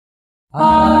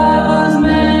I was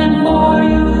meant for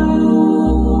you,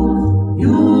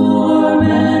 you were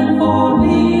meant for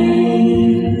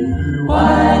me.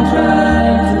 Why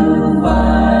try to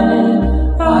find it?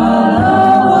 Our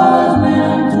love was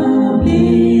meant to be.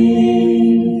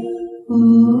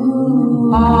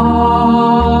 Ooh, I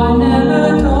never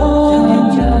told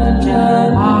you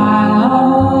I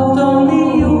loved only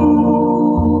you.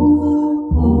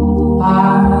 Ooh, I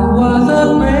was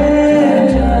afraid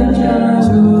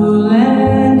to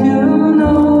let you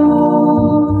know.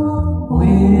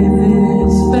 With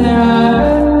despair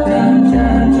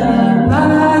I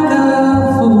like a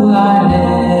fool I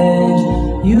let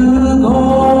you go.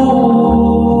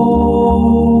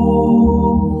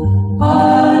 I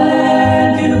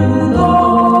let you go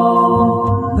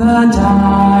the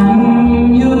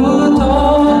time you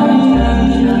told me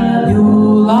you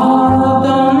loved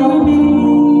only me.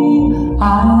 I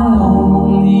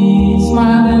only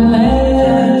smiled and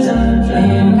let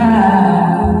him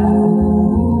pass.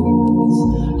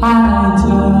 I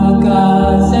took a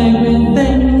sacred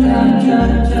thing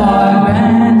for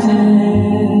granted.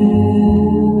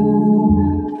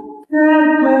 That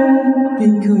way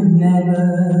it could never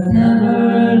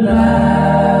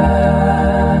last.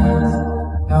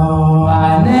 No, I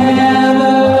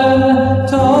never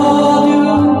told you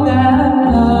that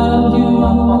I loved you.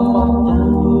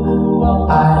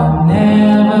 I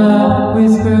never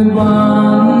whispered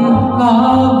one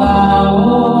love vow.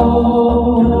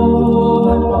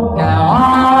 Now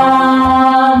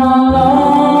I'm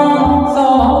alone, so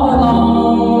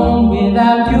alone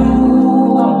without you.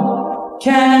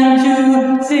 Can't you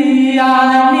see I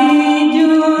need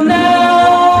you now?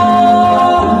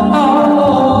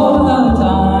 Oh, the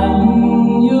time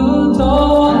you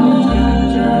told me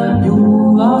you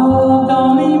loved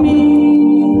only me.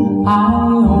 I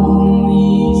only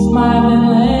smiled and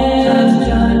let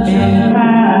it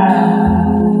pass.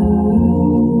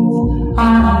 I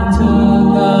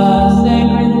took a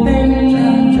sacred thing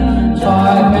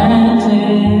for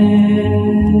granted.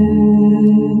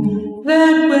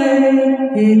 That way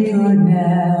it could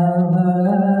never